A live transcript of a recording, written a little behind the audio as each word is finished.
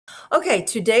Okay,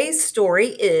 today's story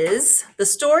is The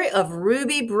Story of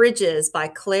Ruby Bridges by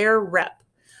Claire Repp.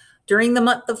 During the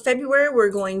month of February, we're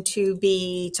going to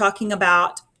be talking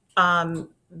about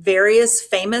various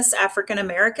famous African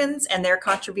Americans and their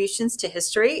contributions to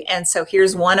history. And so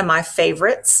here's one of my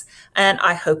favorites, and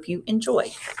I hope you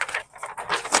enjoy.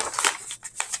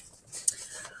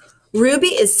 Ruby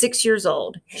is 6 years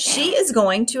old. She is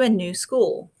going to a new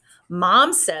school.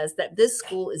 Mom says that this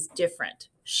school is different.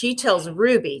 She tells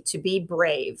Ruby to be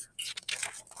brave.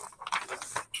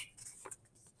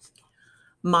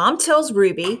 Mom tells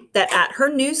Ruby that at her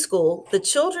new school, the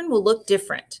children will look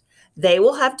different. They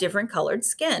will have different colored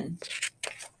skin.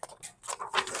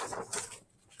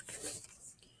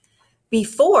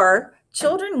 Before,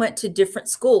 children went to different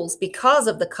schools because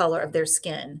of the color of their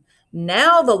skin.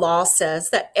 Now the law says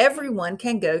that everyone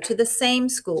can go to the same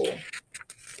school.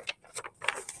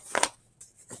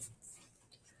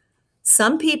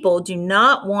 Some people do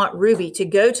not want Ruby to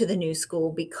go to the new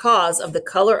school because of the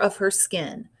color of her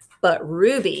skin, but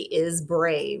Ruby is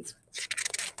brave.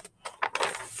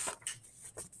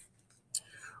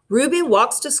 Ruby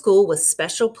walks to school with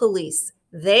special police.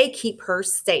 They keep her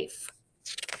safe.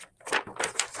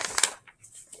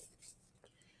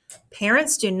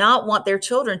 Parents do not want their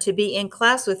children to be in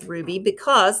class with Ruby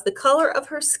because the color of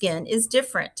her skin is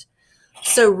different.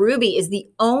 So Ruby is the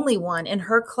only one in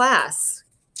her class.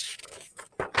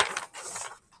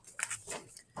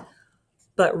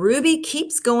 But Ruby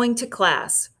keeps going to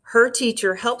class. Her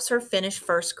teacher helps her finish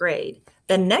first grade.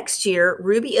 The next year,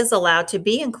 Ruby is allowed to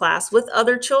be in class with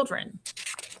other children.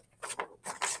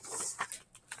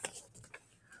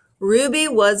 Ruby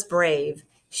was brave.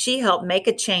 She helped make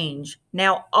a change.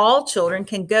 Now all children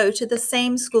can go to the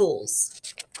same schools.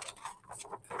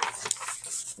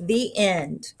 The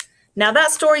end. Now that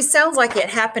story sounds like it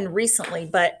happened recently,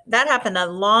 but that happened a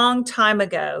long time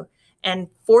ago. And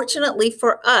fortunately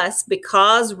for us,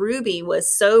 because Ruby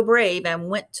was so brave and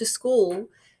went to school,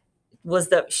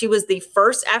 she was the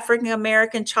first African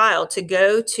American child to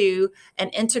go to an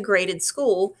integrated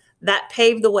school. That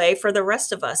paved the way for the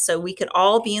rest of us so we could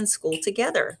all be in school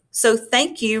together. So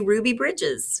thank you, Ruby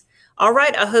Bridges. All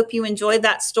right, I hope you enjoyed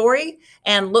that story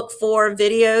and look for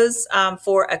videos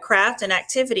for a craft and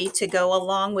activity to go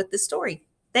along with the story.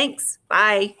 Thanks.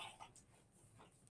 Bye.